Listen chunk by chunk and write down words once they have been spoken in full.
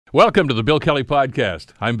Welcome to the Bill Kelly Podcast.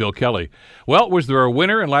 I'm Bill Kelly. Well, was there a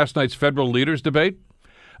winner in last night's federal leaders debate?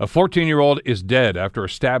 A 14-year-old is dead after a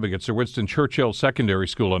stabbing at Sir Winston Churchill Secondary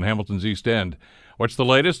School in Hamilton's East End. What's the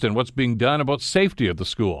latest and what's being done about safety at the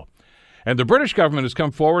school? And the British government has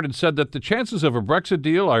come forward and said that the chances of a Brexit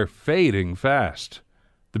deal are fading fast.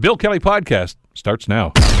 The Bill Kelly Podcast starts now.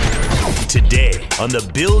 Today on the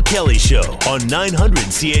Bill Kelly Show on 900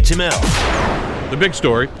 CHML. The big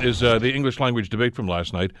story is the English language debate from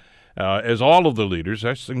last night, as all of the leaders,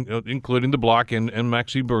 including the Bloc and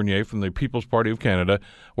Maxime Bernier from the People's Party of Canada,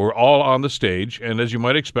 were all on the stage. And as you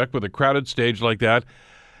might expect with a crowded stage like that,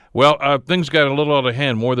 well, things got a little out of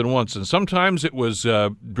hand more than once. And sometimes it was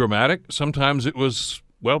dramatic. Sometimes it was,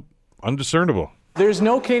 well, undiscernible. There's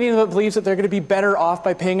no Canadian that believes that they're going to be better off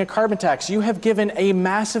by paying a carbon tax. You have given a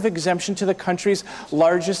massive exemption to the country's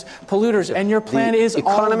largest polluters, and your plan is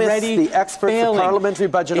already the experts, failing. the parliamentary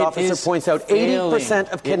budget officer points out 80%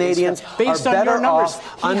 of Canadians based are on better your numbers.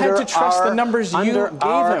 off He had to trust the numbers you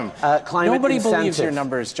gave him. Nobody believes your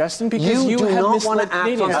numbers, Justin, because you do have not misled want to act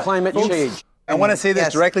Canadians. on climate change. I want to say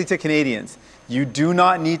this directly to Canadians. You do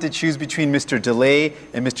not need to choose between Mr. Delay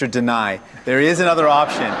and Mr. Deny. There is another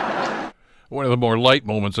option. One of the more light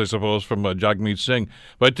moments, I suppose, from Jagmeet Singh.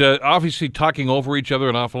 But obviously talking over each other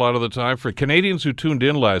an awful lot of the time. For Canadians who tuned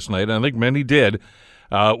in last night, and I think many did,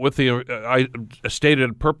 with the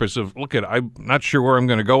stated purpose of, look, I'm not sure where I'm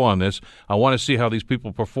going to go on this. I want to see how these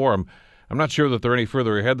people perform. I'm not sure that they're any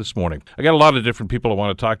further ahead this morning. I got a lot of different people I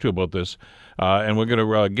want to talk to about this, and we're going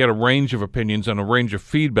to get a range of opinions and a range of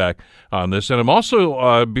feedback on this. And I'm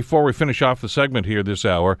also, before we finish off the segment here this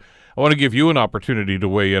hour, I want to give you an opportunity to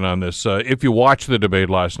weigh in on this. If you watched the debate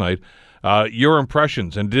last night, your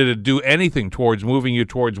impressions, and did it do anything towards moving you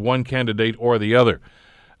towards one candidate or the other,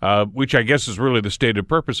 which I guess is really the stated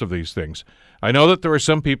purpose of these things. I know that there are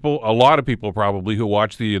some people, a lot of people probably, who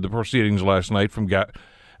watched the proceedings last night from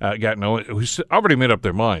Gatineau, who's already made up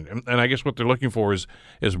their mind, and I guess what they're looking for is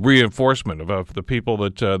reinforcement of the people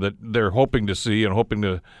that they're hoping to see and hoping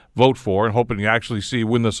to vote for and hoping to actually see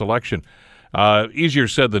win this election. Easier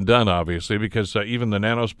said than done, obviously, because even the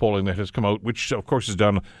Nanos polling that has come out, which of course is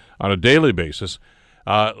done on a daily basis,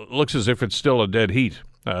 looks as if it's still a dead heat.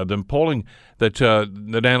 The polling that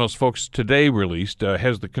the Nanos folks today released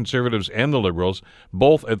has the Conservatives and the Liberals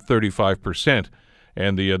both at 35%.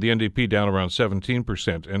 And the NDP down around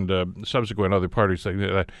 17%, and subsequent other parties like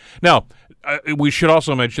that. Now, we should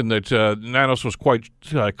also mention that Nanos was quite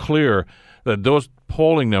clear that those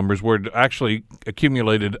polling numbers were actually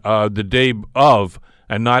accumulated the day of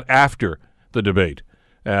and not after the debate.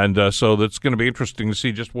 And so that's going to be interesting to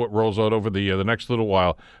see just what rolls out over the next little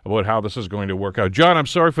while about how this is going to work out. John, I'm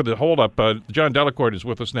sorry for the hold-up. John Delacourt is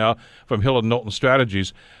with us now from Hill+Knowlton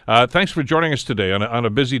Strategies. Thanks for joining us today on a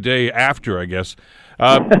busy day after, I guess.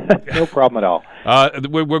 No problem at all.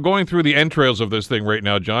 We're going through the entrails of this thing right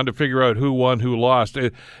now, John, to figure out who won, who lost.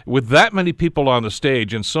 With that many people on the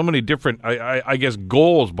stage and so many different, I guess,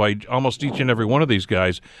 goals by almost each and every one of these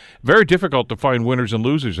guys, very difficult to find winners and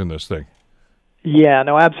losers in this thing. Yeah,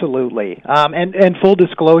 no, absolutely. And full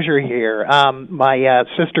disclosure here, my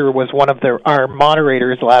sister was one of our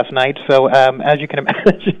moderators last night, so as you can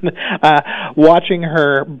imagine, watching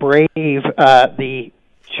her brave the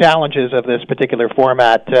challenges of this particular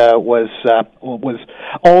format was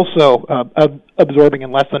also absorbing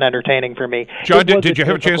and less than entertaining for me. John, did you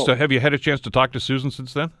have a chance to talk to Susan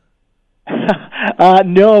since then?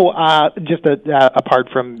 No, just apart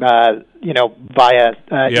from via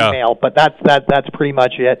email, but that's pretty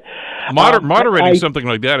much it. Moderating something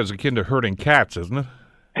like that is akin to herding cats, isn't it?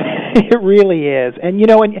 It really is, and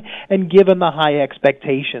and given the high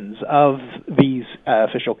expectations of these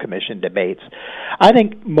official commission debates, I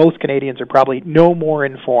think most Canadians are probably no more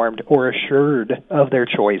informed or assured of their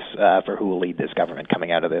choice for who will lead this government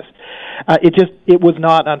coming out of this. It was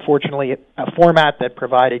not, unfortunately, a format that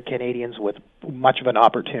provided Canadians with much of an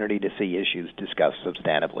opportunity to see issues discussed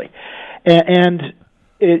substantively, and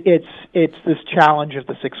it's this challenge of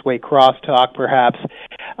the six-way crosstalk, perhaps,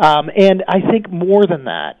 and I think more than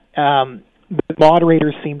that. The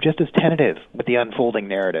moderators seem just as tentative with the unfolding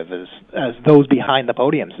narrative as those behind the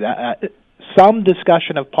podiums. Some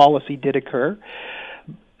discussion of policy did occur,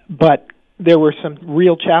 but there were some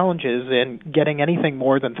real challenges in getting anything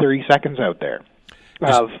more than 30 seconds out there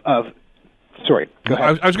Sorry, go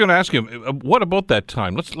ahead. I was going to ask you, what about that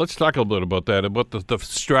time? Let's talk a little bit about that, about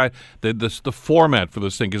the format for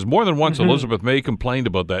this thing. Because more than once, Elizabeth May complained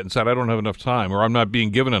about that and said, I don't have enough time, or I'm not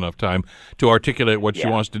being given enough time to articulate what she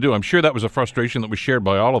wants to do. I'm sure that was a frustration that was shared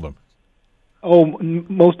by all of them. Oh,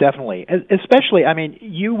 most definitely. Especially, I mean,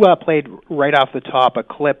 you played right off the top a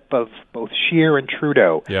clip of both Scheer and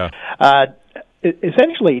Trudeau. Yeah.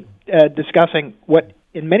 Essentially discussing what,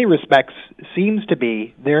 in many respects, seems to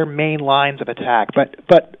be their main lines of attack.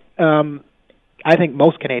 But I think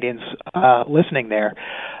most Canadians listening there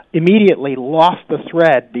immediately lost the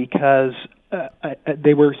thread because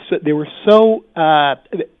they were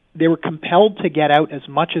compelled to get out as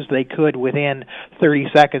much as they could within 30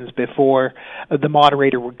 seconds before the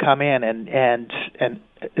moderator would come in and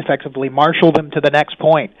effectively marshal them to the next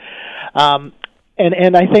point. And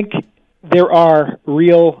I think there are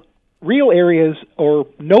real areas or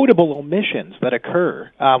notable omissions that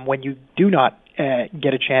occur when you do not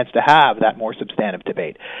get a chance to have that more substantive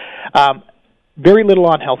debate. Very little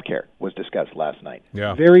on healthcare was discussed last night.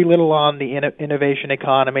 Yeah. Very little on the innovation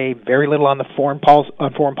economy. Very little on the foreign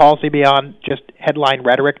policy beyond just headline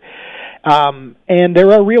rhetoric. And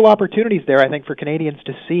there are real opportunities there, I think, for Canadians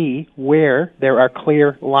to see where there are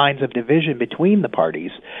clear lines of division between the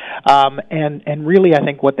parties. And really, I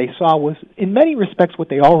think what they saw was, in many respects, what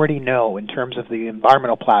they already know in terms of the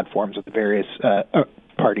environmental platforms of the various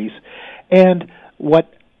parties, and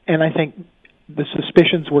I think the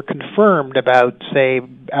suspicions were confirmed about, say,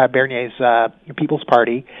 Bernier's People's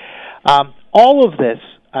Party. All of this,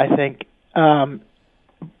 I think,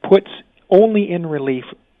 puts only in relief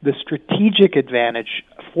the strategic advantage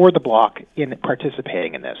for the Bloc in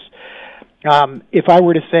participating in this. If I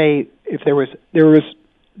were to say, if there was,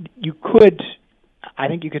 I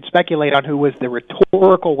think you could speculate on who was the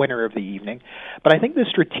rhetorical winner of the evening, but I think the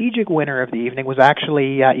strategic winner of the evening was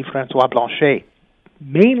actually Yves-François Blanchet,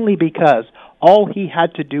 mainly because all he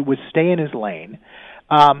had to do was stay in his lane,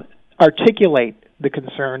 articulate the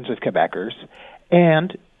concerns of Quebecers,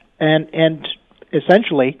 and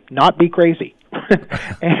essentially not be crazy.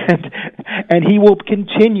 and he will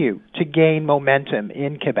continue to gain momentum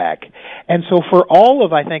in Quebec. And so for all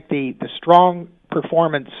of, I think, the strong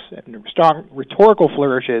performance and strong rhetorical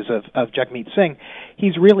flourishes of Jagmeet Singh,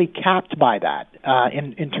 he's really capped by that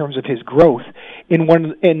in terms of his growth in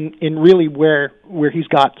really where he's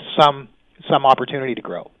got some opportunity to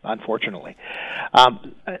grow, unfortunately.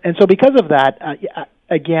 And so because of that,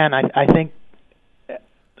 again, I think,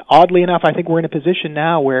 oddly enough, I think we're in a position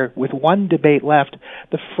now where, with one debate left,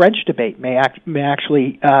 the French debate may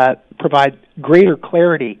actually provide greater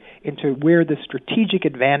clarity into where the strategic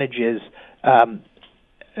advantages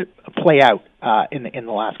play out in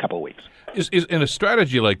the last couple of weeks. Is in a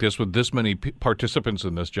strategy like this with this many participants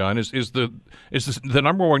in this, John, is the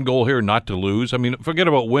number one goal here not to lose? I mean, forget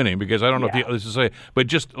about winning, because I don't know if you to say, but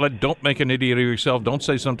just don't make an idiot of yourself. Don't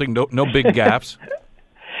say something. No big gaffes.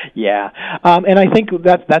 Yeah, and I think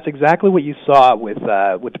that's exactly what you saw with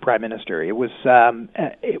the Prime Minister. It was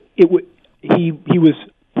he was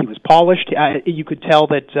polished. You could tell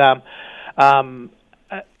that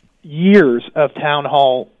years of town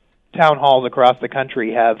halls across the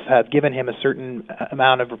country have given him a certain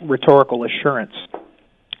amount of rhetorical assurance.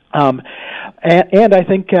 And I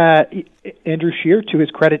think Andrew Scheer, to his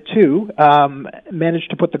credit too, managed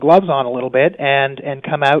to put the gloves on a little bit and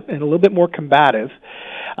come out and a little bit more combative.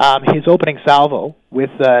 His opening salvo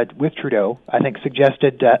with Trudeau, I think,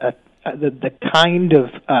 suggested the kind of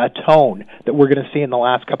tone that we're going to see in the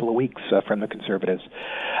last couple of weeks from the Conservatives.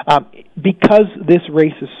 Because this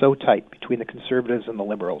race is so tight between the Conservatives and the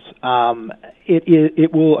Liberals,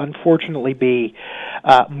 it will unfortunately be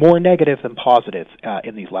more negative than positive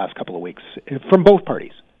in these last couple of weeks from both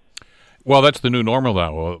parties. Well, that's the new normal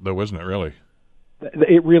now, though, isn't it, really?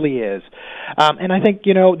 It really is. And I think,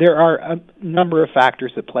 there are a number of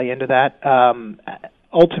factors that play into that.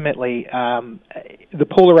 Ultimately, the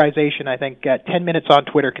polarization, I think 10 minutes on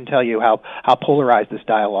Twitter can tell you how polarized this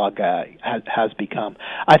dialogue has become.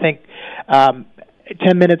 I think 10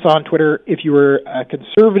 minutes on Twitter, if you were a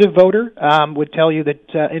conservative voter, would tell you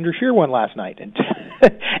that Andrew Scheer won last night. And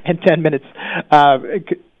 10 minutes,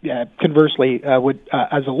 conversely, would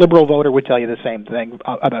as a liberal voter would tell you the same thing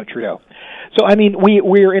about Trudeau. So, I mean,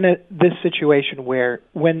 we're in this situation where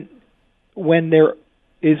when there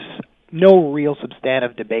is no real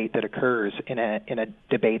substantive debate that occurs in a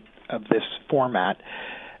debate of this format,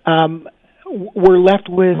 we're left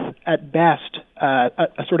with, at best,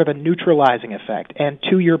 a sort of a neutralizing effect. And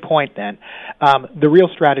to your point, then, the real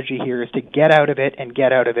strategy here is to get out of it and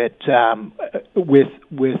get out of it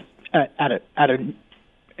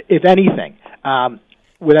if anything,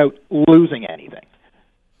 without losing anything.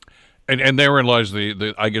 And therein lies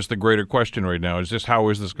I guess the greater question right now is just how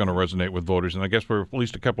is this going to resonate with voters? And I guess we're at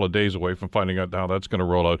least a couple of days away from finding out how that's going to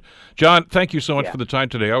roll out. John, thank you so much for the time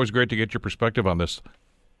today. Always great to get your perspective on this.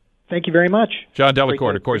 Thank you very much. John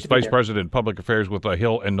Delacourt, of course, Vice President, Public Affairs with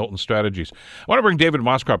Hill+Knowlton Strategies. I want to bring David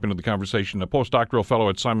Moscrop into the conversation, a postdoctoral fellow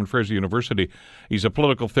at Simon Fraser University. He's a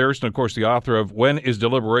political theorist and, of course, the author of When is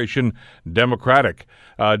Deliberation Democratic?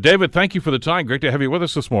 David, thank you for the time. Great to have you with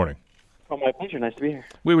us this morning. Oh, my pleasure. Nice to be here.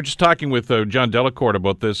 We were just talking with John Delacourt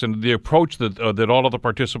about this and the approach that all of the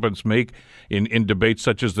participants make in debates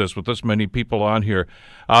such as this with this many people on here.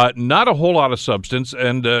 Not a whole lot of substance,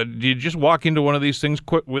 and do you just walk into one of these things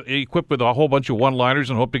equipped with a whole bunch of one-liners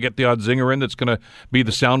and hope to get the odd zinger in that's going to be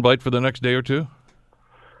the soundbite for the next day or two?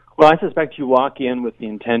 Well, I suspect you walk in with the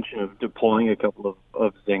intention of deploying a couple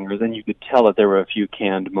of zingers, and you could tell that there were a few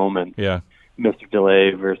canned moments. Yeah. Mr.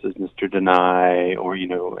 DeLay versus Mr. Deny, or,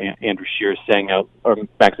 Andrew Scheer saying out, or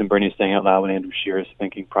Maxim Bernier saying out loud when Andrew Scheer is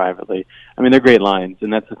thinking privately. I mean, they're great lines,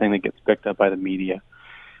 and that's the thing that gets picked up by the media.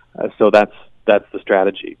 So that's the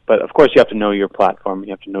strategy. But, of course, you have to know your platform.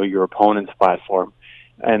 You have to know your opponent's platform.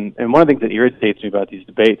 And one of the things that irritates me about these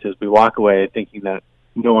debates is we walk away thinking that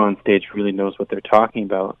no one on stage really knows what they're talking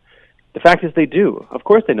about. The fact is they do. Of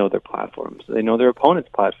course they know their platforms. They know their opponents'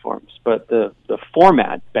 platforms. But the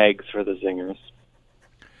format begs for the zingers.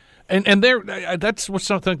 And that's what's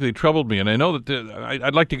something that troubled me. And I know that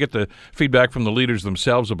I'd like to get the feedback from the leaders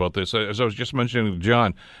themselves about this. As I was just mentioning to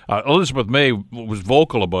John, Elizabeth May was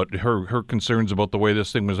vocal about her concerns about the way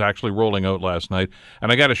this thing was actually rolling out last night.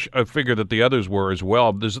 And I got to figure that the others were as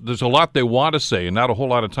well. There's a lot they want to say and not a whole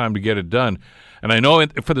lot of time to get it done. And I know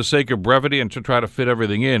for the sake of brevity and to try to fit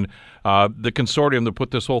everything in, the consortium that put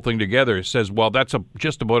this whole thing together says, well, that's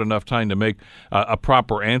just about enough time to make a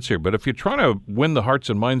proper answer. But if you're trying to win the hearts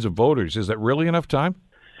and minds of voters, is that really enough time?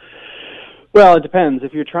 Well, it depends.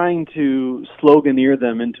 If you're trying to sloganeer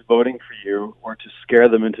them into voting for you or to scare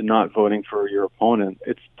them into not voting for your opponent,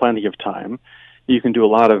 it's plenty of time. You can do a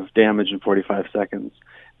lot of damage in 45 seconds.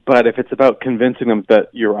 But if it's about convincing them that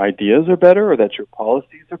your ideas are better or that your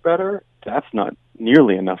policies are better, that's not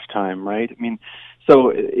nearly enough time, right? I mean,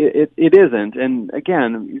 so it isn't. And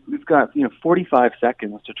again, we've got 45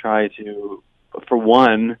 seconds to try to, for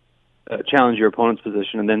one, challenge your opponent's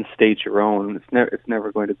position and then state your own. It's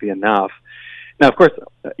never going to be enough. Now, of course,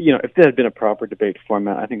 if there had been a proper debate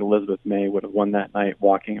format, I think Elizabeth May would have won that night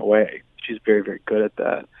walking away. She's very, very good at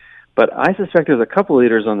that. But I suspect there's a couple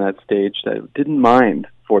leaders on that stage that didn't mind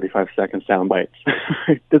 45-second sound bites.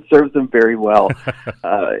 That serves them very well.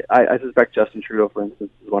 I suspect Justin Trudeau, for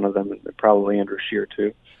instance, is one of them, and probably Andrew Scheer,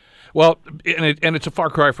 too. Well, and it's a far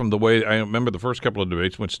cry from the way I remember the first couple of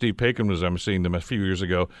debates when Steve Paikin was emceeing them a few years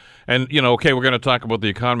ago. And, okay, we're going to talk about the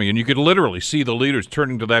economy. And you could literally see the leaders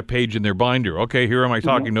turning to that page in their binder. Okay, here are my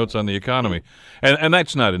talking notes on the economy. And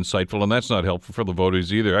that's not insightful, and that's not helpful for the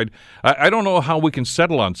voters either. I don't know how we can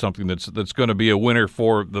settle on something that's going to be a winner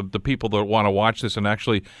for the people that want to watch this and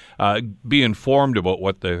actually be informed about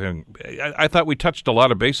what they think. I thought we touched a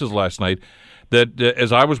lot of bases last night that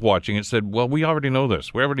as I was watching it said, well, we already know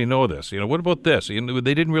this. We already know this. What about this?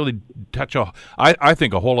 They didn't really touch, I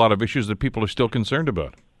think, a whole lot of issues that people are still concerned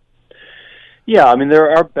about. Yeah, I mean, there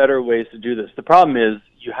are better ways to do this. The problem is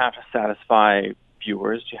you have to satisfy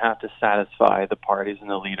viewers. You have to satisfy the parties and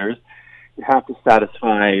the leaders. You have to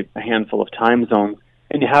satisfy a handful of time zones.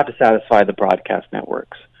 And you have to satisfy the broadcast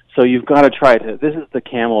networks. So you've got to try to, this is the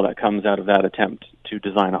camel that comes out of that attempt to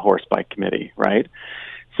design a horseback committee, right?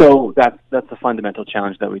 So that's the fundamental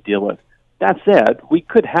challenge that we deal with. That said, we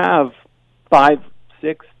could have 5,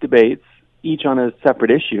 6 debates, each on a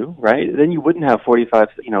separate issue, right? Then you wouldn't have 45,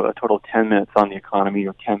 a total of 10 minutes on the economy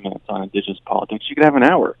or 10 minutes on Indigenous politics. You could have an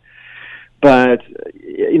hour. But,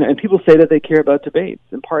 and people say that they care about debates,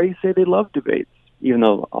 and parties say they love debates, even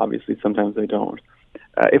though obviously sometimes they don't.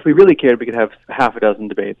 If we really cared, we could have half a dozen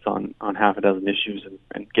debates on half a dozen issues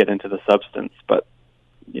and get into the substance, but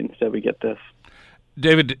instead we get this.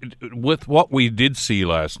 David, with what we did see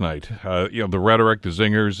last night, the rhetoric, the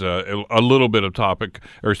zingers, a little bit of topic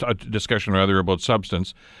or discussion rather about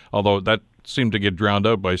substance, although that seemed to get drowned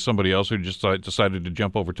out by somebody else who just decided to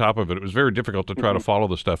jump over top of it. It was very difficult to try to follow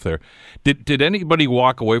the stuff there. Did anybody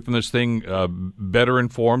walk away from this thing better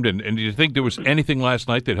informed? And do you think there was anything last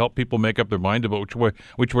night that helped people make up their mind about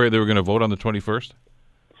which way they were going to vote on the 21st?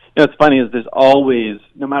 What's funny is there's always,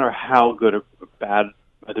 no matter how good or bad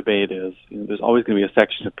a debate is, there's always going to be a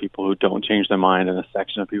section of people who don't change their mind and a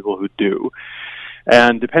section of people who do.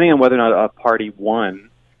 And depending on whether or not a party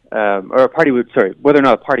won, whether or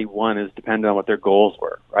not a party won is dependent on what their goals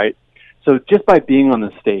were, right? So just by being on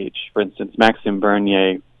the stage, for instance, Maxim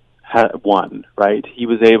Bernier won, right? He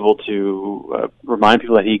was able to remind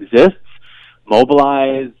people that he exists,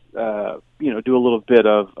 mobilize, do a little bit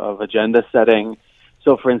of agenda setting.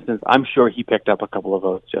 So, for instance, I'm sure he picked up a couple of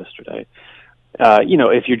votes yesterday.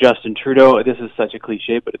 If you're Justin Trudeau, this is such a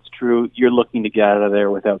cliche, but it's true. You're looking to get out of there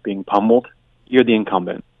without being pummeled. You're the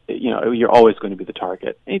incumbent. You're always going to be the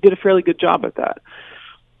target. And he did a fairly good job at that.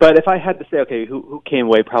 But if I had to say, okay, who came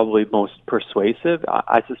away probably most persuasive,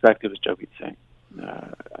 I suspect it was Jagmeet Singh.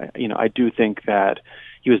 I do think that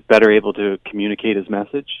he was better able to communicate his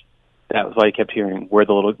message. That was why he kept hearing,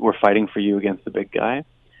 we're fighting for you against the big guy.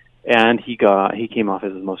 And he came off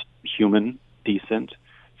as the most human, decent,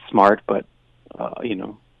 smart, but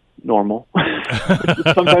normal, which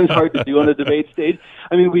is sometimes hard to do on a debate stage.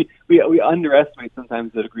 I mean, we underestimate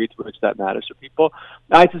sometimes the degree to which that matters for people.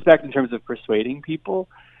 I suspect in terms of persuading people,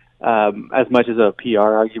 as much as a PR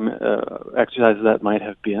argument exercise as that might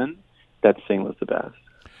have been, that Singh was the best.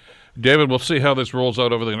 David, we'll see how this rolls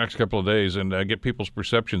out over the next couple of days and get people's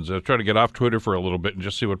perceptions. Try to get off Twitter for a little bit and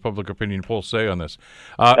just see what public opinion polls say on this.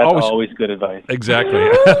 That's always good advice. Exactly.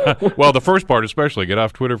 Well, the first part especially, get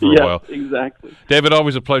off Twitter for a while. Exactly. David,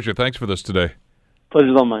 always a pleasure. Thanks for this today.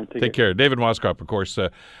 Pleasure's all mine. Take care. David Moscrop, of course,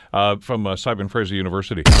 from Simon Fraser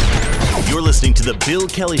University. You're listening to the Bill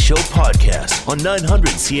Kelly Show podcast on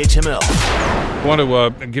 900 CHML. I want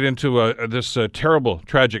to get into this terrible,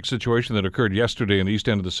 tragic situation that occurred yesterday in the east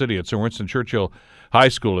end of the city at Sir Winston Churchill High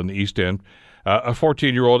School in the east end. A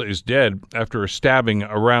 14-year-old is dead after a stabbing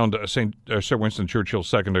around Sir Winston Churchill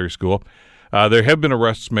Secondary School. There have been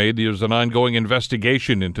arrests made. There's an ongoing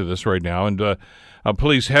investigation into this right now, and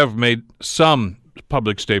police have made some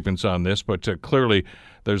public statements on this, but clearly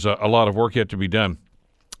there's a lot of work yet to be done.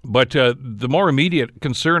 But the more immediate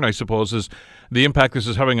concern, I suppose, is the impact this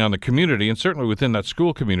is having on the community, and certainly within that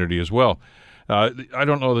school community as well. I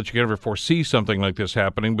don't know that you can ever foresee something like this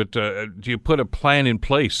happening, but do you put a plan in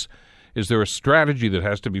place? Is there a strategy that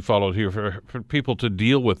has to be followed here for people to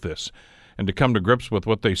deal with this and to come to grips with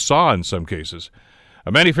what they saw in some cases?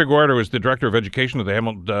 Manny Figuerido is the Director of Education of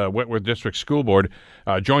the Wentworth District School Board,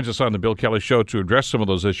 joins us on the Bill Kelly Show to address some of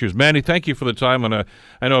those issues. Manny, thank you for the time on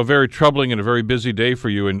I know a very troubling and a very busy day for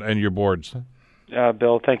you and your boards.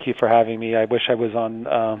 Bill, thank you for having me. I wish I was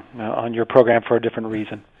on your program for a different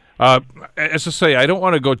reason. As I say, I don't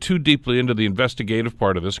want to go too deeply into the investigative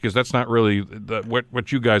part of this because that's not really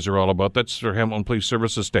what you guys are all about. That's for Hamilton Police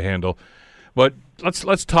Services to handle. But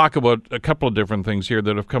let's talk about a couple of different things here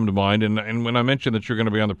that have come to mind. And when I mentioned that you're going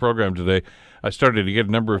to be on the program today, I started to get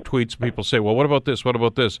a number of tweets. People say, well, what about this? What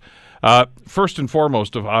about this? First and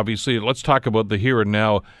foremost, obviously, let's talk about the here and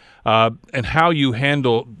now and how you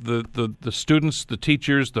handle the students, the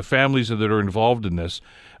teachers, the families that are involved in this.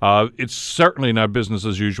 It's certainly not business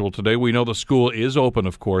as usual today. We know the school is open,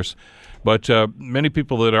 of course, but many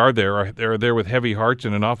people that are there with heavy hearts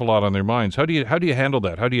and an awful lot on their minds. How do you handle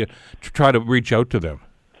that? How do you try to reach out to them?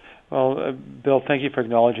 Well, Bill, thank you for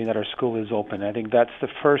acknowledging that our school is open. I think that's the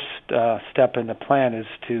first step in the plan, is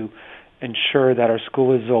to ensure that our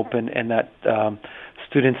school is open and that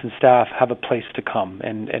students and staff have a place to come.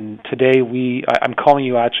 And today I'm calling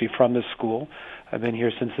you actually from the school. I've been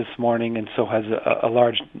here since this morning, and so has a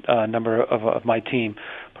large number of my team.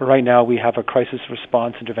 But right now we have a crisis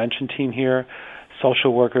response intervention team here,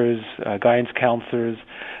 social workers, guidance counselors.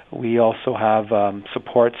 We also have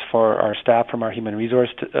supports for our staff from our human resource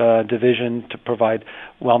division to provide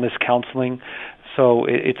wellness counseling. So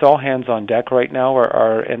it's all hands on deck right now.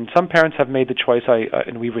 And some parents have made the choice,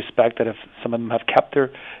 and we respect that if some of them have kept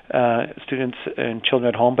their students and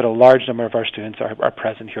children at home, but a large number of our students are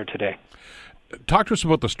present here today. Talk to us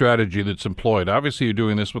about the strategy that's employed. Obviously, you're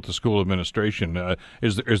doing this with the school administration.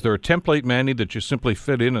 Is there a template, Manny, that you simply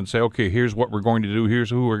fit in and say, okay, here's what we're going to do, here's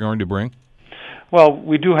who we're going to bring? Well,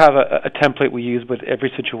 we do have a template we use, but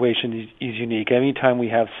every situation is unique. Anytime we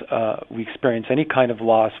experience any kind of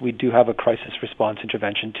loss, we do have a crisis response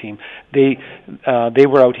intervention team. They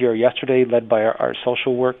were out here yesterday, led by our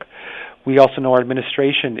social work. We also know our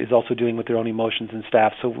administration is also dealing with their own emotions and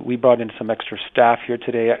staff, so we brought in some extra staff here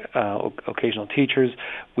today, occasional teachers.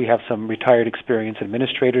 We have some retired experienced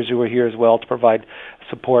administrators who are here as well to provide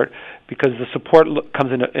support, because the support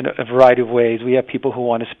comes in a variety of ways. We have people who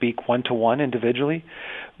want to speak one-to-one individually.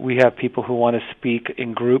 We have people who want to speak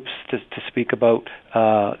in groups to speak about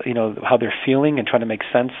how they're feeling and trying to make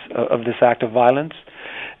sense of this act of violence.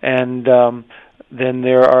 And then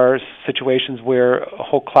there are situations where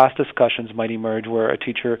whole class discussions might emerge where a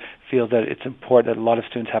teacher feels that it's important that a lot of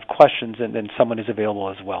students have questions, and then someone is available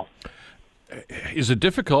as well. Is it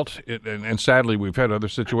difficult, and sadly we've had other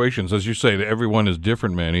situations, as you say, that everyone is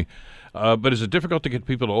different, Manny, but is it difficult to get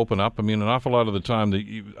people to open up? I mean, an awful lot of the time,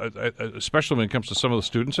 especially when it comes to some of the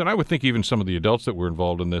students, and I would think even some of the adults that were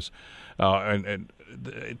involved in this, and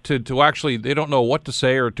to actually, they don't know what to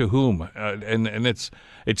say or to whom, and it's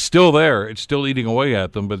still there. It's still eating away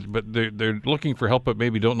at them, but they're looking for help, but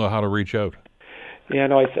maybe don't know how to reach out. Yeah,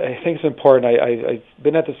 no, I think it's important. I've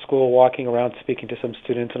been at the school, walking around, speaking to some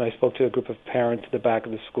students, and I spoke to a group of parents at the back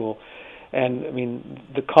of the school. And I mean,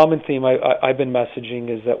 the common theme I've been messaging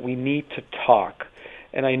is that we need to talk.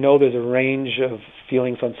 And I know there's a range of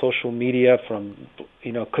feelings on social media, from,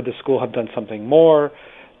 could the school have done something more,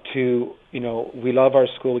 to, we love our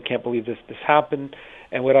school, we can't believe this happened.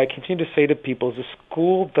 And what I continue to say to people is the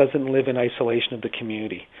school doesn't live in isolation of the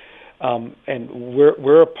community. And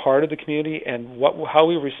we're a part of the community, and how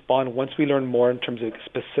we respond once we learn more in terms of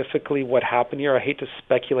specifically what happened here. I hate to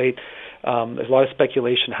speculate. There's a lot of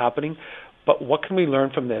speculation happening, but what can we learn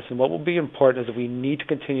from this? And what will be important is that we need to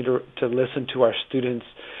continue to listen to our students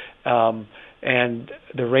and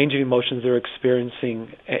the range of emotions they're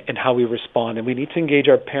experiencing and how we respond. And we need to engage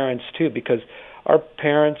our parents too, because our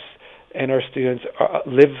parents and our students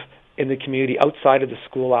live in the community outside of the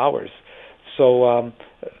school hours. So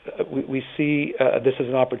we see this as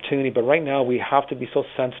an opportunity, but right now we have to be so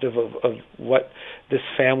sensitive of what this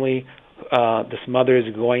family, this mother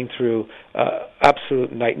is going through,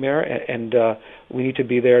 absolute nightmare, and we need to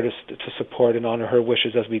be there to support and honor her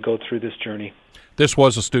wishes as we go through this journey. This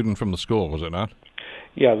was a student from the school, was it not?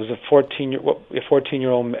 Yeah, it was a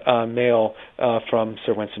 14-year-old male from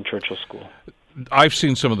Sir Winston Churchill School. I've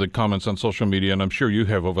seen some of the comments on social media, and I'm sure you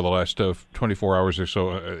have over the last 24 hours or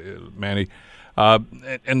so, Manny.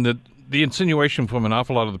 And the insinuation from an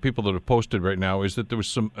awful lot of the people that have posted right now is that there was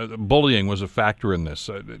some bullying was a factor in this.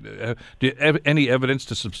 Do you have any evidence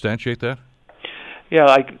to substantiate that?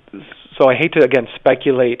 Yeah, so I hate to, again,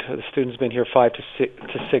 speculate. The student's been here 5 to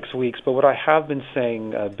 6 weeks, but what I have been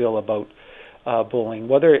saying, Bill, about bullying,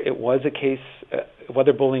 whether it was a case,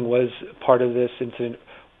 whether bullying was part of this incident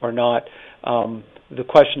or not, the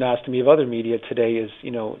question asked to me of other media today is,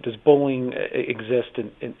 does bullying exist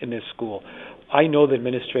in this school? I know the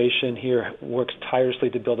administration here works tirelessly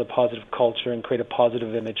to build a positive culture and create a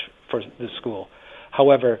positive image for the school.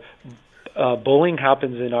 However, bullying does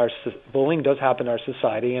happen in our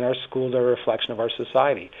society, and our schools are a reflection of our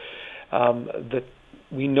society.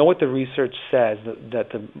 We know what the research says,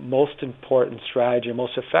 that the most important strategy,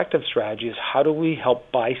 most effective strategy, is how do we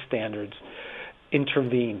help bystanders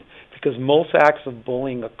intervene? Because most acts of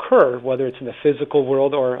bullying occur, whether it's in the physical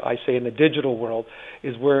world or, I say, in the digital world,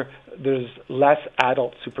 is where there's less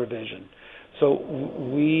adult supervision. So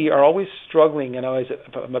we are always struggling, and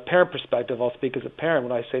from a parent perspective, I'll speak as a parent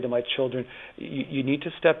when I say to my children, you need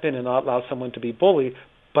to step in and not allow someone to be bullied.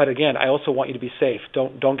 But again, I also want you to be safe.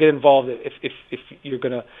 Don't get involved if you're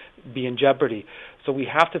going to be in jeopardy. So we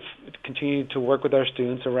have to continue to work with our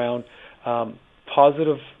students around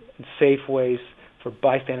positive and safe ways for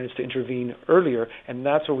bystanders to intervene earlier, and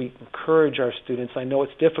that's where we encourage our students. I know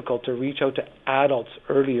it's difficult to reach out to adults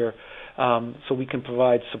earlier so we can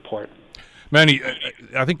provide support. Manny,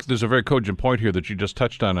 I think there's a very cogent point here that you just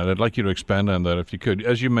touched on, and I'd like you to expand on that if you could.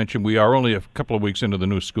 As you mentioned, we are only a couple of weeks into the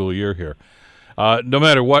new school year here. No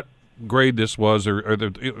matter what grade this was or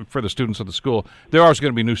for the students of the school, there are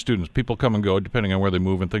going to be new students. People come and go depending on where they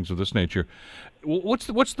move and things of this nature. What's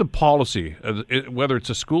the policy, whether it's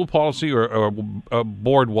a school policy or a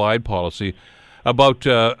board-wide policy, about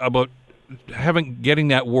getting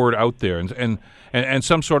that word out there and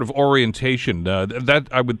some sort of orientation? That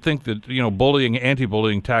I would think that bullying,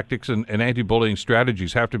 anti-bullying tactics and anti-bullying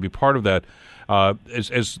strategies have to be part of that.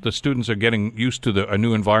 As the students are getting used to a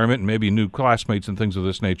new environment and maybe new classmates and things of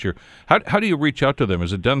this nature, how do you reach out to them?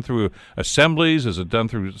 Is it done through assemblies? Is it done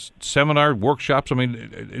through seminar workshops? I mean,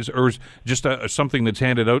 is just something that's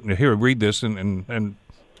handed out and here, read this, and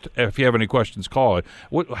if you have any questions, call it.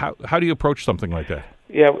 How do you approach something like that?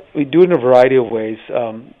 Yeah, we do it in a variety of ways.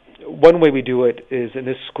 One way we do it is, and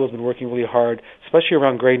this school has been working really hard, especially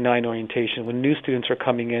around grade 9 orientation, when new students are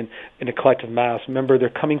coming in a collective mass. Remember, they're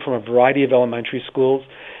coming from a variety of elementary schools,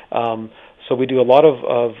 so we do a lot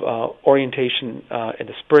of orientation in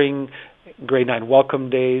the spring, grade 9 welcome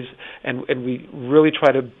days, and we really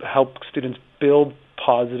try to help students build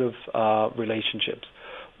positive relationships.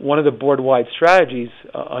 One of the board-wide strategies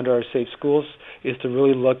under our Safe Schools is to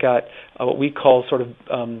really look at what we call sort of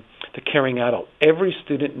the caring adult. Every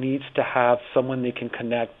student needs to have someone they can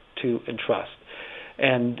connect to and trust.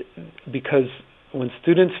 And because when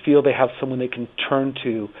students feel they have someone they can turn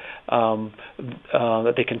to,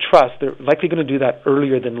 that they can trust, they're likely going to do that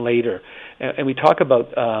earlier than later. And we talk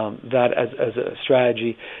about that as a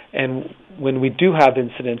strategy. And when we do have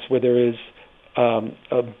incidents where there is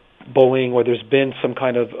bullying, or there's been some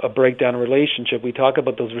kind of a breakdown in relationship, we talk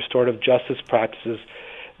about those restorative justice practices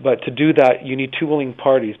But to do that, you need two willing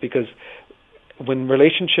parties, because when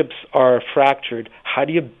relationships are fractured, how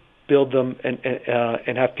do you build them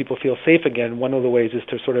and have people feel safe again? One of the ways is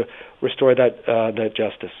to sort of restore that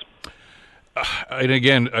justice. And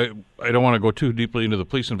again, I don't want to go too deeply into the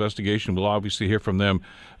police investigation. We'll obviously hear from them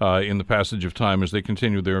in the passage of time as they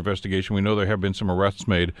continue their investigation. We know there have been some arrests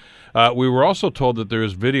made. We were also told that there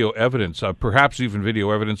is video evidence, perhaps even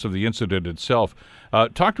video evidence of the incident itself.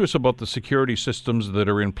 Talk to us about the security systems that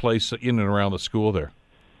are in place in and around the school there.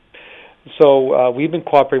 So we've been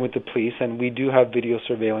cooperating with the police, and we do have video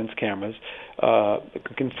surveillance cameras. I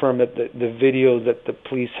can confirm that the videos that the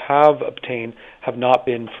police have obtained have not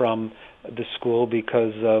been from the school,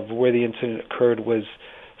 because of where the incident occurred was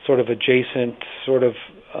sort of adjacent, sort of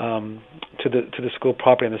to the school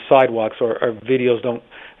property on the sidewalks. Or our videos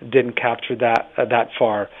didn't capture that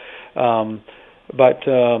far. But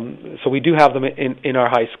so we do have them in our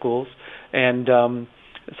high schools, and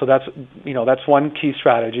so that's one key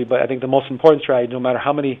strategy. But I think the most important strategy, no matter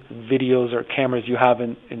how many videos or cameras you have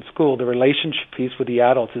in school, the relationship piece with the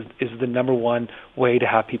adults is the number one way to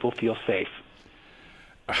have people feel safe.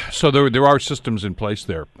 So there are systems in place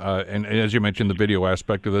there, and as you mentioned, the video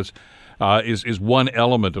aspect of this is one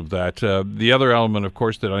element of that. The other element, of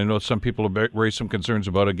course, that I know some people have raised some concerns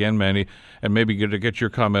about, again, Manny, and maybe to get your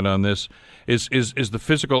comment on this, is the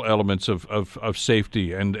physical elements of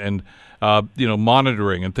safety and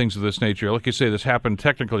monitoring and things of this nature. Like you say, this happened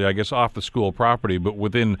technically, I guess, off the school property, but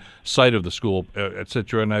within sight of the school, et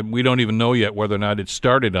cetera. And we don't even know yet whether or not it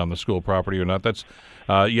started on the school property or not. That's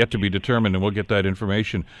yet to be determined, and we'll get that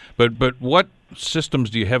information. But what systems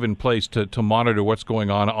do you have in place to monitor what's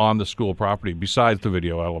going on the school property besides the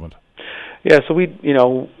video element? Yeah, so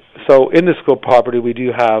so in the school property, we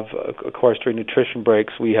do have, of course, during nutrition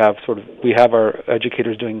breaks, we have our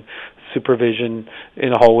educators doing supervision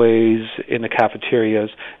in the hallways, in the cafeterias,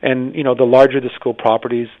 and the larger the school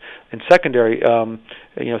properties in secondary,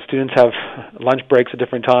 students have lunch breaks at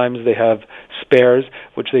different times. They have spares,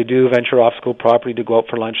 which they do venture off school property to go out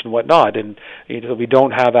for lunch and whatnot. And we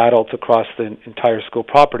don't have adults across the entire school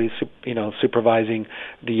property, supervising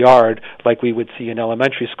the yard like we would see in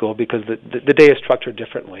elementary school, because the day is structured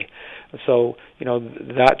differently. So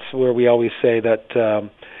that's where we always say that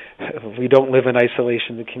we don't live in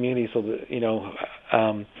isolation in the community. So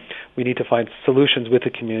that, we need to find solutions with the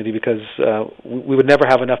community, because we would never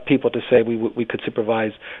have enough people to say we could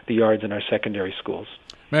supervise the yards in our secondary schools.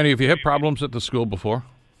 Manny, have you had problems at the school before?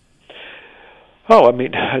 Oh, I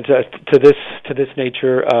mean, to this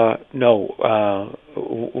nature, no.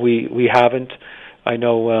 We haven't. I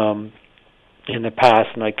know in the past,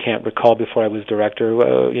 and I can't recall before I was director.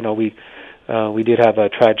 We did have a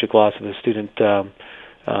tragic loss of a student.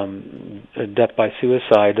 Death by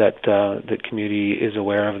suicide that the community is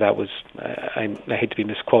aware of. That was, I hate to be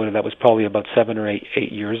misquoted, that was probably about 7 or 8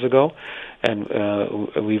 years ago, and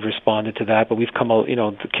we've responded to that. But we've come,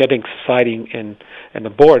 getting society and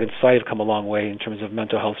the board and society have come a long way in terms of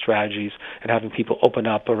mental health strategies and having people open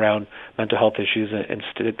up around mental health issues and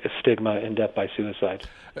stigma and death by suicide.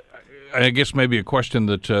 I guess maybe a question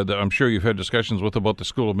that I'm sure you've had discussions with about the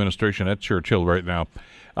school administration at Churchill right now.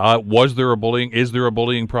 Is there a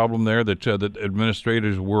bullying problem there that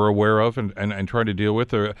administrators were aware of and trying to deal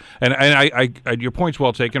with? And your point's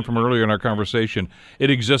well taken from earlier in our conversation. It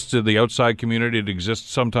exists in the outside community. It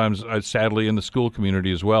exists sometimes, sadly, in the school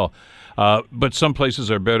community as well. But some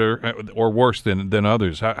places are better or worse than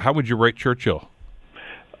others. How would you rate Churchill?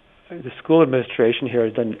 The school administration here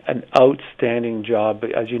has done an outstanding job.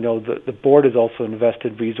 But as you know, the board has also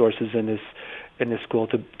invested resources in this school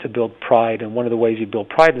to build pride. And one of the ways you build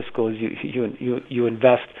pride in the school is you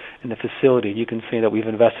invest in the facility. You can see that we've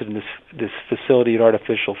invested in this facility, an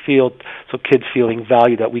artificial field, so kids feeling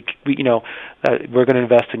valued, that we're going to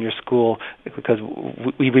invest in your school because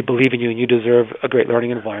we believe in you and you deserve a great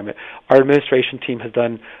learning environment. Our administration team has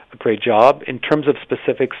done a great job. In terms of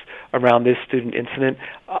specifics around this student incident,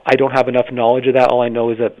 I don't have enough knowledge of that. All I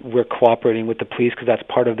know is that we're cooperating with the police because that's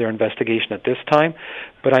part of their investigation at this time.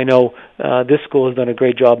 But I know this school has done a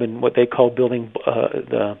great job in what they call building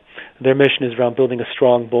their mission is around building a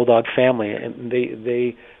strong Bulldog family, and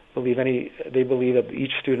they believe that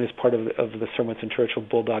each student is part of the Sir Winston Churchill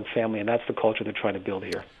Bulldog family, and that's the culture they're trying to build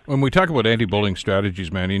here. When we talk about anti-bullying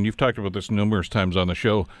strategies, Manny, and you've talked about this numerous times on the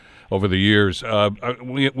show over the years,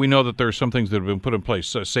 we know that there are some things that have been put in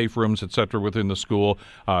place, safe rooms, et cetera, within the school,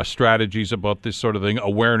 strategies about this sort of thing,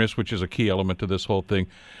 awareness, which is a key element to this whole thing.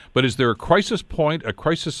 But is there a crisis point, a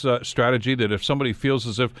crisis strategy that if somebody feels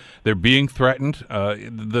as if they're being threatened,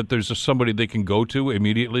 that there's somebody they can go to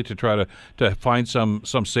immediately to try to find some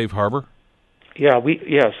safe harbor? Yeah,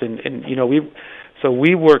 and So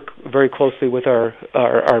we work very closely with our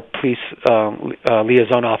police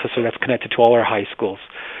liaison officer that's connected to all our high schools.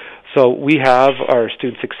 So we have our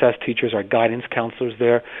student success teachers, our guidance counselors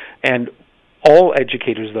there, and all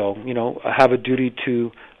educators, though, have a duty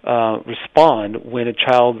to respond when a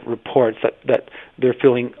child reports that they're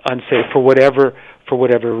feeling unsafe for whatever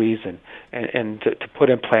reason, and to put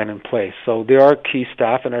a plan in place. So there are key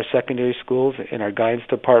staff in our secondary schools, in our guidance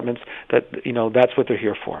departments, that's what they're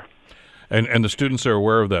here for. And the students are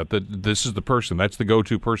aware of that this is the person, that's the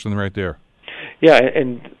go-to person right there. Yeah,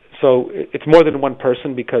 and so it's more than one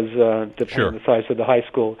person because depending on the size of the high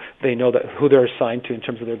school, they know that who they're assigned to in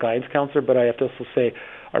terms of their guidance counselor. But I have to also say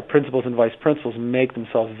our principals and vice principals make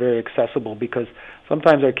themselves very accessible because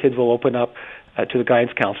sometimes our kids will open up to the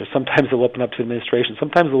guidance counselor. Sometimes they'll open up to administration.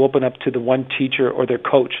 Sometimes they'll open up to the one teacher or their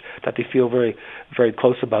coach that they feel very, very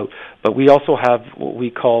close about. But we also have what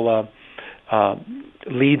we call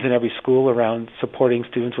leads in every school around supporting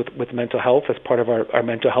students with mental health as part of our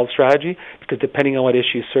mental health strategy, because depending on what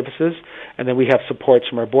issue surfaces, and then we have supports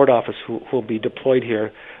from our board office who will be deployed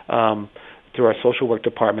here through our social work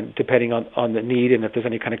department, depending on the need and if there's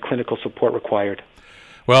any kind of clinical support required.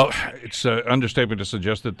 Well, it's an understatement to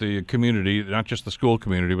suggest that the community, not just the school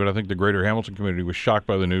community, but I think the greater Hamilton community was shocked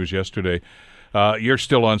by the news yesterday. You're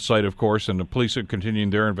still on site, of course, and the police are continuing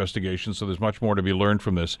their investigation, so there's much more to be learned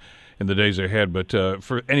from this in the days ahead. But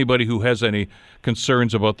for anybody who has any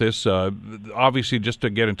concerns about this, obviously just to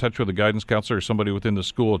get in touch with a guidance counselor or somebody within the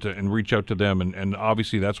school and reach out to them, and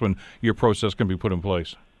obviously that's when your process can be put in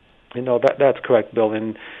place. That's correct, Bill.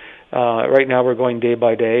 And right now we're going day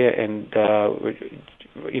by day, and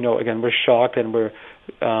again, we're shocked, and we're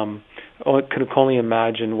could only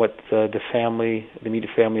imagine what the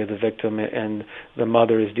immediate family of the victim and the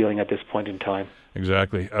mother is dealing at this point in time.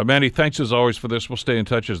 Exactly. Manny, thanks as always for this. We'll stay in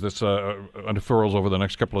touch as this unfurls over the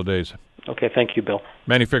next couple of days. Okay, thank you, Bill.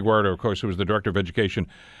 Manny Figuerido, of course, who was the Director of Education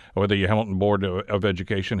or the Hamilton Board of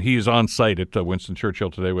Education. He is on site at Winston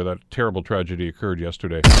Churchill today where that terrible tragedy occurred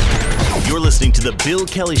yesterday. You're listening to the Bill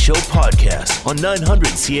Kelly Show podcast on 900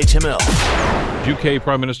 CHML. UK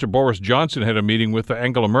Prime Minister Boris Johnson had a meeting with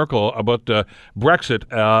Angela Merkel about Brexit,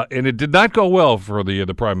 and it did not go well for the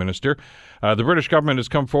Prime Minister. The British government has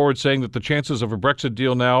come forward saying that the chances of a Brexit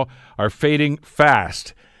deal now are fading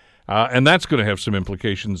fast. And that's going to have some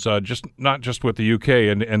implications, not just with the UK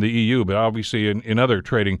and the EU, but obviously in other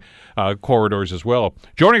trading corridors as well.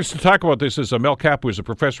 Joining us to talk about this is Mel Cappe, who is a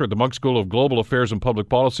professor at the Munk School of Global Affairs and Public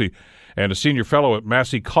Policy and a senior fellow at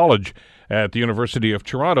Massey College at the University of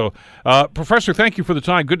Toronto. Professor, thank you for the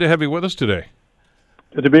time. Good to have you with us today.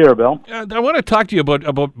 Good to be here, Bill. I want to talk to you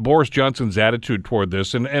about Boris Johnson's attitude toward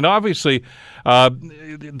this, and obviously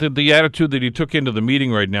the attitude that he took into the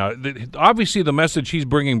meeting right now. Obviously, the message he's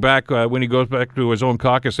bringing back when he goes back to his own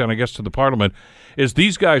caucus and I guess to the Parliament is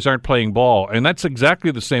these guys aren't playing ball, and that's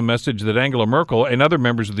exactly the same message that Angela Merkel and other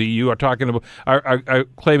members of the EU are talking about, are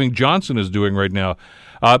claiming Johnson is doing right now.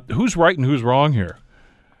 Who's right and who's wrong here?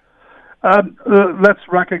 Let's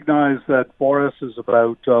recognize that Boris is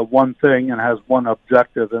about one thing and has one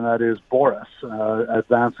objective, and that is Boris,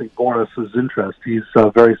 advancing Boris's interest. He's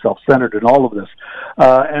very self-centered in all of this.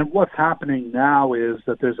 And what's happening now is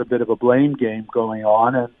that there's a bit of a blame game going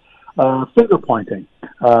on and finger-pointing.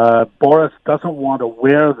 Boris doesn't want to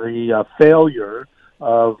wear the failure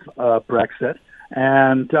of Brexit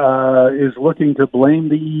and is looking to blame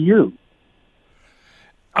the EU.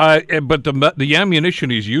 But the ammunition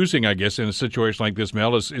he's using, I guess, in a situation like this,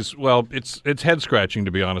 Mel, is it's head scratching,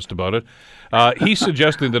 to be honest about it. He's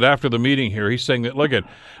suggesting that after the meeting here, he's saying that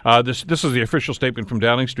this is the official statement from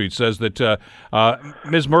Downing Street, says that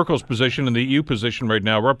Ms. Merkel's position and the EU position right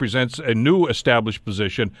now represents a new established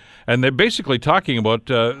position, and they're basically talking about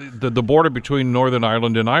the border between Northern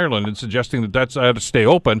Ireland and Ireland and suggesting that that's to stay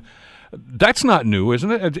open. That's not new, isn't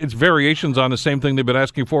it? It's variations on the same thing they've been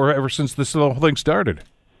asking for ever since this whole thing started.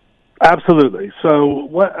 Absolutely. So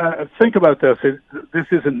think about this. This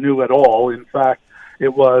isn't new at all. In fact, it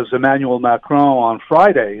was Emmanuel Macron on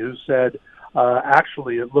Friday who said,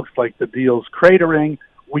 actually, it looks like the deal's cratering.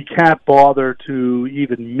 We can't bother to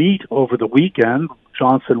even meet over the weekend.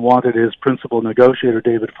 Johnson wanted his principal negotiator,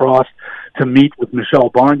 David Frost, to meet with Michel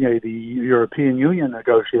Barnier, the European Union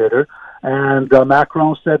negotiator, and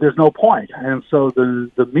Macron said there's no point. And so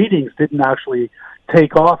the meetings didn't actually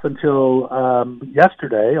take off until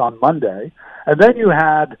yesterday, on Monday. And then you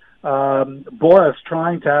had Boris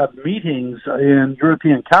trying to have meetings in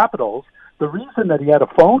European capitals. The reason that he had a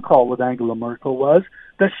phone call with Angela Merkel was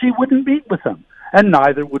that she wouldn't meet with him, and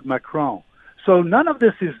neither would Macron. So none of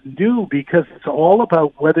this is new because it's all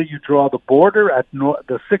about whether you draw the border at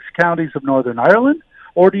the 6 counties of Northern Ireland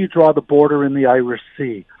or do you draw the border in the Irish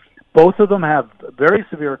Sea? Both of them have very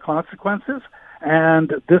severe consequences, and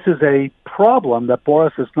this is a problem that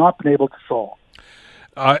Boris has not been able to solve.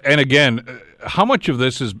 And again, how much of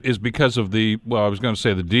this is because of the, well, I was going to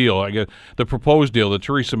say the deal, I guess, the proposed deal that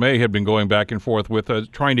Theresa May had been going back and forth with,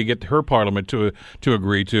 trying to get her parliament to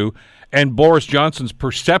agree to, and Boris Johnson's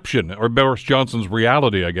perception, or Boris Johnson's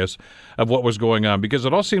reality, I guess, of what was going on, because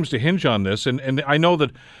it all seems to hinge on this. And I know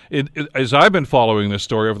that as I've been following this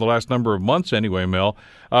story over the last number of months anyway, Mel,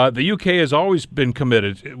 the UK has always been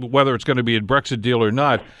committed, whether it's going to be a Brexit deal or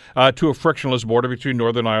not, to a frictionless border between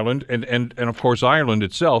Northern Ireland and of course, Ireland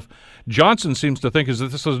itself. Johnson seems to think that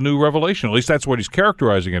this is a new revelation. At least that's what he's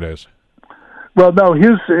characterizing it as. Well, no,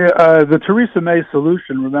 the Theresa May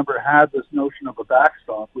solution, remember, had this notion of a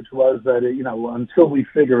backstop, which was that, until we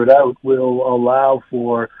figure it out, we'll allow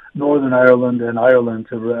for Northern Ireland and Ireland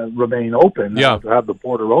to remain open, to have the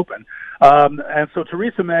border open. And so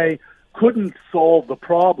Theresa May couldn't solve the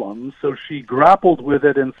problem, so she grappled with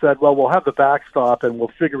it and said, well, we'll have the backstop and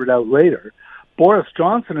we'll figure it out later. Boris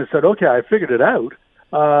Johnson has said, okay, I figured it out.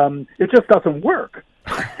 It just doesn't work.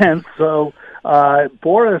 And so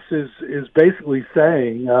Boris is basically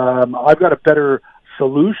saying, I've got a better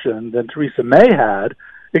solution than Theresa May had,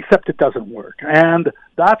 except it doesn't work. And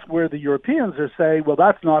that's where the Europeans are saying, well,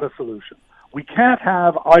 that's not a solution. We can't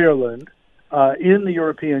have Ireland in the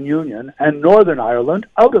European Union and Northern Ireland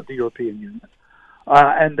out of the European Union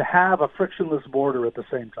and have a frictionless border at the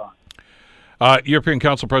same time. European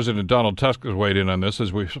Council President Donald Tusk has weighed in on this,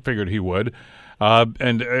 as we figured he would.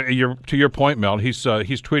 To your point, Mel, he's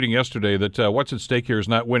tweeting yesterday that what's at stake here is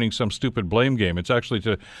not winning some stupid blame game. It's actually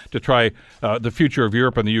to try the future of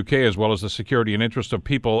Europe and the UK, as well as the security and interest of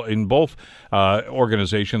people in both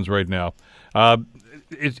organizations right now.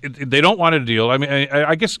 They don't want a deal. I mean,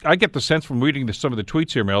 I guess I get the sense from reading some of the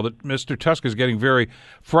tweets here, Mel, that Mr. Tusk is getting very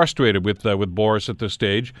frustrated with Boris at this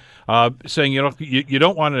stage, saying, you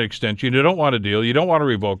don't want an extension, you don't want a deal, you don't want to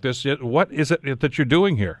revoke this. What is it that you're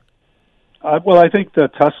doing here? Well, I think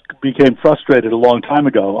that Tusk became frustrated a long time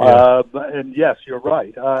ago. And yes, you're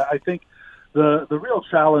right. I think the real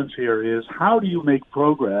challenge here is, how do you make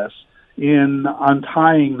progress in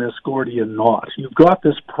untying this Gordian knot? You've got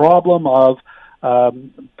this problem of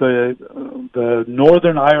the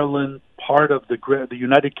Northern Ireland part of the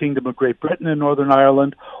United Kingdom of Great Britain and Northern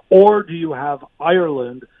Ireland, or do you have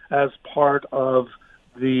Ireland as part of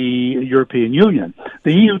the European Union?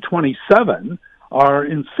 The EU 27 are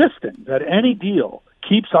insisting that any deal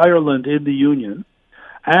keeps Ireland in the Union,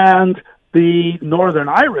 and the Northern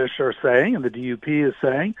Irish are saying, and the DUP is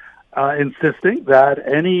saying, insisting that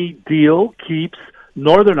any deal keeps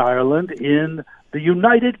Northern Ireland in the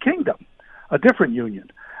United Kingdom, a different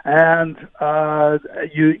union. And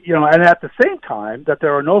and at the same time that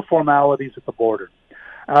there are no formalities at the border.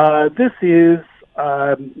 This is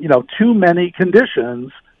too many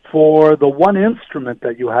conditions for the one instrument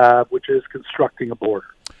that you have, which is constructing a border.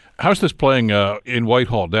 How's this playing in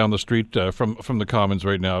Whitehall, down the street from the Commons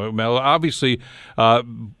right now? Mel, obviously,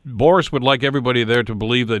 Boris would like everybody there to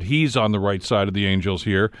believe that he's on the right side of the angels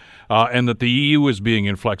here, and that the EU is being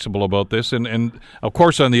inflexible about this. And of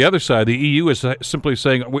course, on the other side, the EU is simply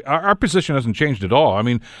saying, our position hasn't changed at all. I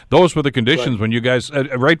mean, those were the conditions when you guys,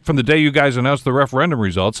 right from the day you guys announced the referendum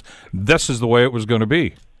results, this is the way it was going to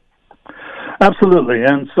be. Absolutely.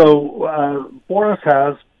 And so Boris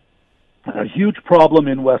has a huge problem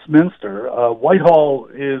in Westminster. Whitehall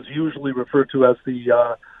is usually referred to as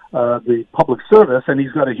the public service, and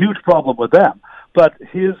he's got a huge problem with them. But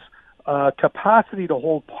his capacity to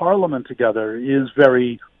hold Parliament together is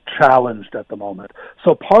very challenged at the moment.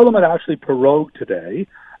 So Parliament actually prorogued today,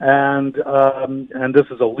 and this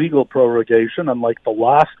is a legal prorogation, unlike the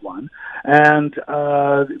last one, and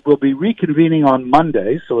we'll be reconvening on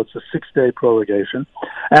Monday, so it's a 6-day prorogation,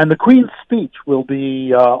 and the Queen's speech will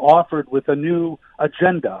be offered with a new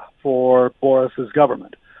agenda for Boris's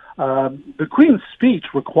government. The Queen's speech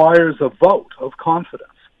requires a vote of confidence,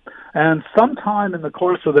 and sometime in the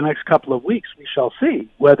course of the next couple of weeks, we shall see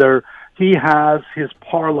whether he has his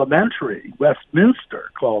parliamentary Westminster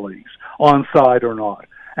colleagues on side or not.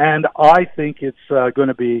 And I think it's going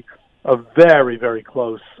to be a very, very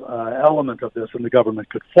close element of this, and the government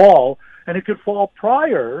could fall, and it could fall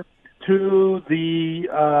prior to the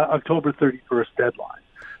October 31st deadline.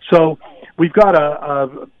 So we've got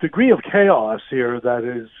a degree of chaos here that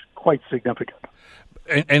is quite significant.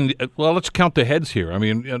 Well, let's count the heads here. I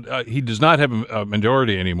mean, he does not have a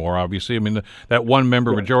majority anymore, obviously. I mean, that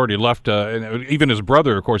one-member majority left, and even his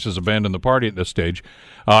brother, of course, has abandoned the party at this stage.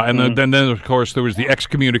 And then, of course, there was the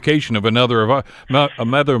excommunication of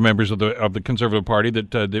other members of the Conservative Party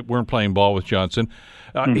that weren't playing ball with Johnson.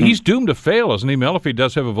 He's doomed to fail, isn't he, Mel, if he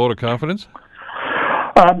does have a vote of confidence?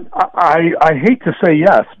 I hate to say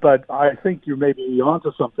yes, but I think you may be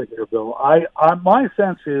onto something here, Bill. My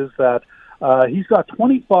sense is that he's got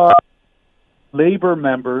 25 Labour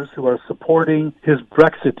members who are supporting his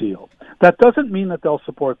Brexit deal. That doesn't mean that they'll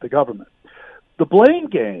support the government. The blame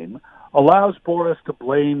game allows Boris to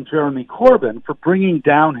blame Jeremy Corbyn for bringing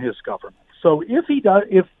down his government. So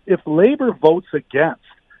if Labour votes against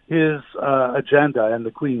his agenda and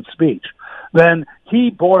the Queen's speech, then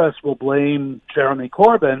Boris, will blame Jeremy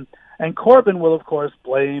Corbyn, and Corbyn will, of course,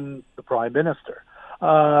 blame the Prime Minister.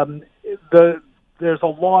 There's a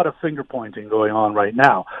lot of finger-pointing going on right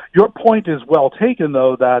now. Your point is well taken,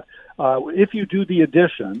 though, that if you do the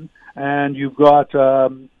addition, and you've got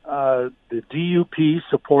the DUP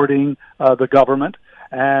supporting the government,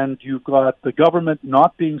 and you've got the government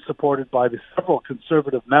not being supported by the several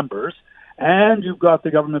Conservative members, and you've got the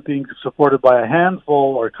government being supported by a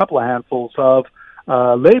handful or a couple of handfuls of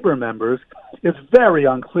Labour members, it's very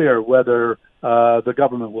unclear whether the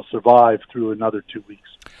government will survive through another 2 weeks.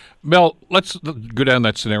 Mel, let's go down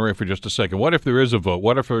that scenario for just a second. What if there is a vote?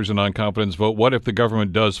 What if there's a non-confidence vote? What if the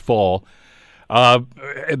government does fall?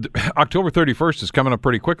 October 31st is coming up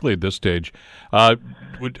pretty quickly at this stage.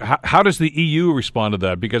 How does the EU respond to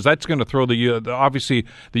that? Because that's going to throw obviously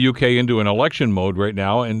the UK into an election mode right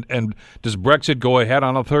now. And does Brexit go ahead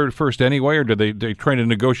on the 31st anyway, or do they try to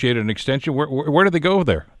negotiate an extension? Where do they go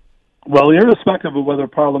there? Well, irrespective of whether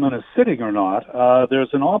Parliament is sitting or not,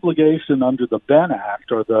 there's an obligation under the Benn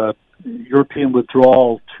Act, or the European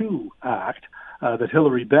Withdrawal II Act, that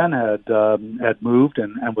Hilary Benn had moved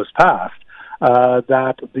and was passed,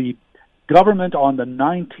 that the government on the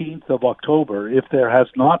 19th of October, if there has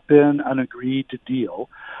not been an agreed deal,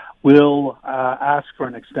 will ask for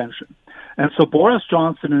an extension. And so Boris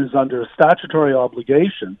Johnson is under a statutory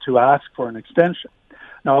obligation to ask for an extension.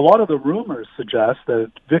 Now, a lot of the rumors suggest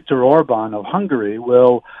that Viktor Orban of Hungary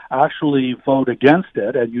will actually vote against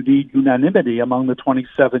it, and you need unanimity among the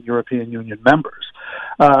 27 European Union members.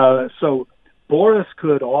 So Boris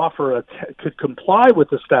could could comply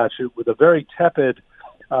with the statute with a very tepid,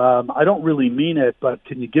 I don't really mean it, but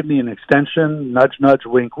can you give me an extension? Nudge, nudge,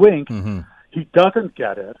 wink, wink. Mm-hmm. He doesn't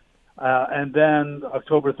get it. And then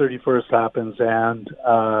October 31st happens,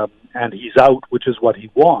 and he's out, which is what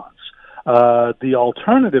he wants. The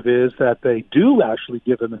alternative is that they do actually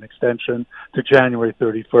give him an extension to January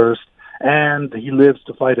 31st, and he lives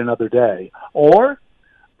to fight another day. Or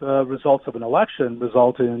the results of an election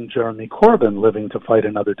result in Jeremy Corbyn living to fight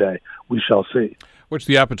another day. We shall see. What's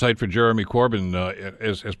the appetite for Jeremy Corbyn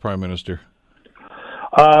as Prime Minister?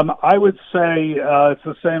 I would say it's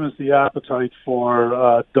the same as the appetite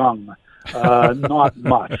for dung. Not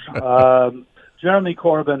much. Jeremy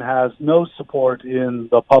Corbyn has no support in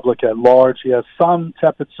the public at large. He has some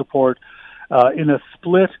tepid support in a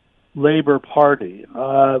split Labour Party.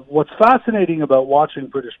 What's fascinating about watching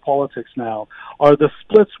British politics now are the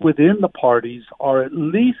splits within the parties are at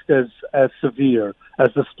least as severe as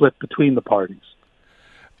the split between the parties.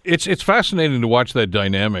 It's fascinating to watch that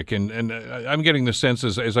dynamic, and I'm getting the sense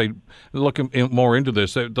as I look more into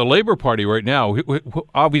this, the Labour Party right now,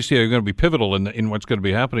 obviously are going to be pivotal in what's going to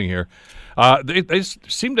be happening here. They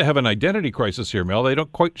seem to have an identity crisis here, Mel. They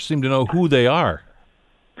don't quite seem to know who they are.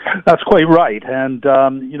 That's quite right, and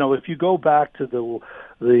if you go back to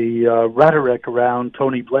the rhetoric around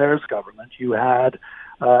Tony Blair's government, you had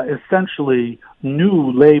essentially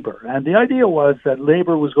new Labour, and the idea was that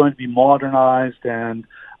Labour was going to be modernized, and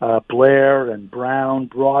Blair and Brown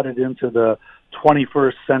brought it into the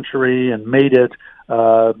 21st century and made it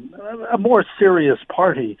a more serious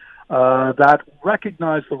party that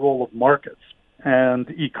recognized the role of markets and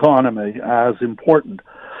economy as important.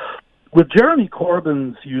 With Jeremy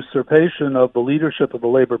Corbyn's usurpation of the leadership of the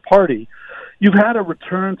Labour Party, you've had a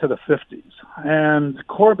return to the 50s. And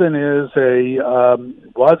Corbyn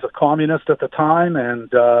was a communist at the time,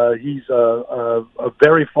 and he's a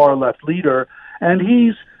very far-left leader, and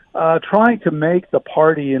he's trying to make the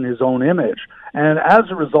party in his own image. And as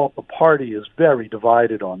a result, the party is very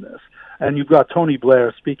divided on this. And you've got Tony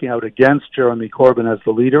Blair speaking out against Jeremy Corbyn as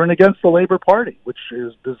the leader and against the Labour Party, which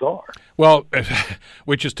is bizarre. Well,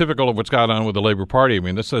 which is typical of what's gone on with the Labour Party. I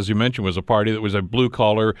mean, this, as you mentioned, was a party that was a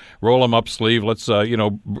blue-collar, roll-them-up sleeve, let's,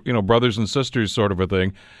 brothers and sisters sort of a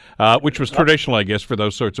thing, which was traditional, I guess, for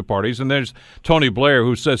those sorts of parties. And there's Tony Blair,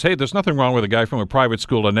 who says, hey, there's nothing wrong with a guy from a private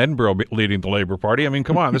school in Edinburgh leading the Labour Party. I mean,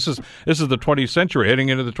 come on, this is the 20th century, heading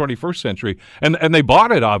into the 21st century. And they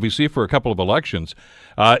bought it, obviously, for a couple of elections.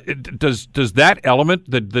 Does that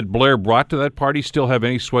element that Blair brought to that party still have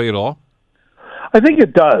any sway at all? I think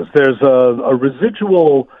it does. There's a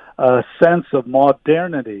residual sense of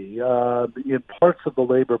modernity in parts of the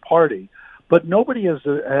Labour Party, but nobody has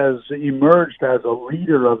emerged as a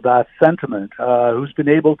leader of that sentiment who's been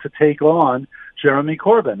able to take on Jeremy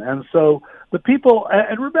Corbyn. And so the people,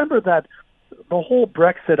 and remember that the whole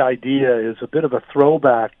Brexit idea is a bit of a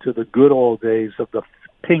throwback to the good old days of the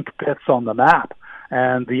pink pits on the map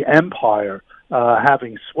and the empire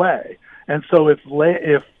having sway. And so if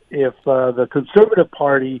the Conservative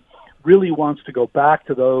Party really wants to go back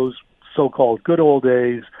to those so-called good old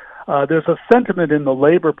days, there's a sentiment in the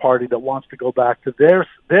Labour Party that wants to go back to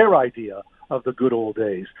their idea of the good old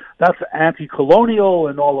days. That's anti-colonial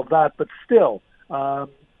and all of that, but still a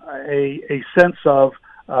sense of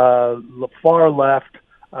far left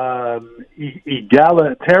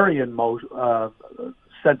egalitarian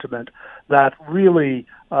sentiment that really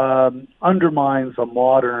undermines a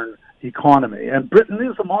modern economy. And Britain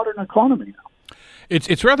is a modern economy now.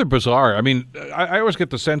 It's rather bizarre. I mean, I always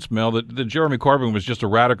get the sense, Mel, that Jeremy Corbyn was just a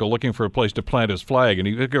radical looking for a place to plant his flag, and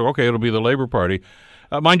he'd go, okay, it'll be the Labour Party.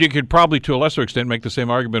 Mind you, could probably, to a lesser extent, make the same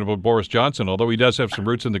argument about Boris Johnson, although he does have some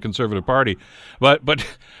roots in the Conservative Party. But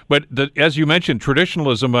as you mentioned,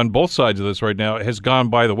 traditionalism on both sides of this right now has gone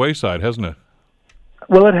by the wayside, hasn't it?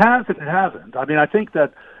 Well, it has and it hasn't. I mean, I think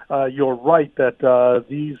that you're right that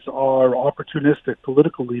these are opportunistic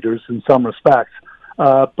political leaders in some respects,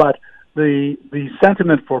 but the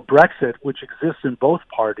sentiment for Brexit, which exists in both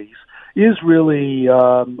parties, is really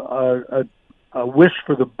a wish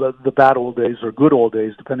for the bad old days or good old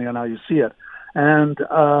days, depending on how you see it. And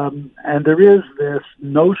there is this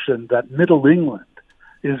notion that Middle England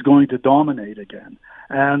is going to dominate again.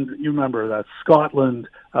 And you remember that Scotland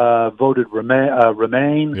voted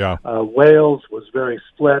Remain. Yeah. Wales was very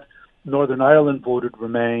split. Northern Ireland voted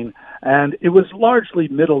Remain. And it was largely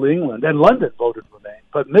Middle England. And London voted Remain.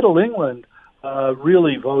 But Middle England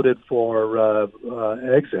really voted for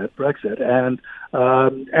Brexit. And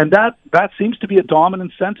that seems to be a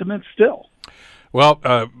dominant sentiment still.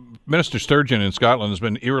 Well, Minister Sturgeon in Scotland has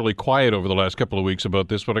been eerily quiet over the last couple of weeks about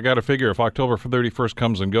this, but I got to figure if October 31st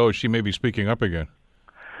comes and goes, she may be speaking up again.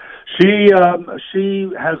 She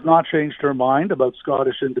has not changed her mind about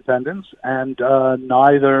Scottish independence, and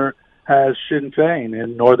neither has Sinn Féin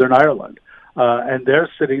in Northern Ireland. And they're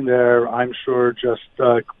sitting there, I'm sure, just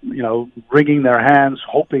wringing their hands,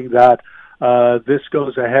 hoping that this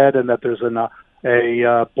goes ahead and that there's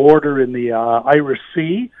a border in the Irish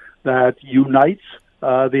Sea that unites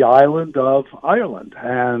the island of Ireland.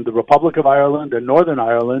 And the Republic of Ireland and Northern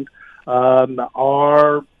Ireland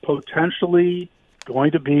are potentially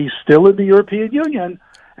going to be still in the European Union,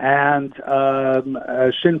 and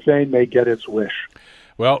Sinn Féin may get its wish.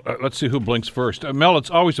 Well, let's see who blinks first. Mel,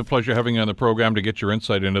 it's always a pleasure having you on the program to get your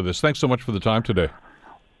insight into this. Thanks so much for the time today.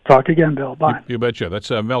 Talk again, Bill. Bye. You betcha.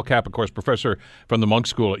 That's Mel Cappe, of course, professor from the Munk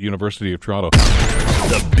School at University of Toronto.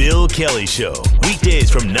 The Bill Kelly Show,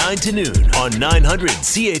 weekdays from 9 to noon on 900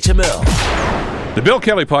 CHML. The Bill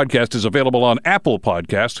Kelly Podcast is available on Apple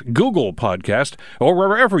Podcast, Google Podcast, or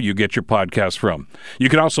wherever you get your podcasts from. You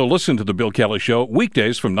can also listen to The Bill Kelly Show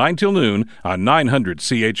weekdays from 9 till noon on 900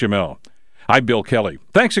 CHML. I'm Bill Kelly.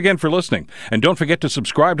 Thanks again for listening. And don't forget to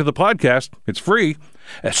subscribe to the podcast. It's free,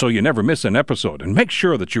 so you never miss an episode. And make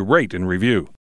sure that you rate and review.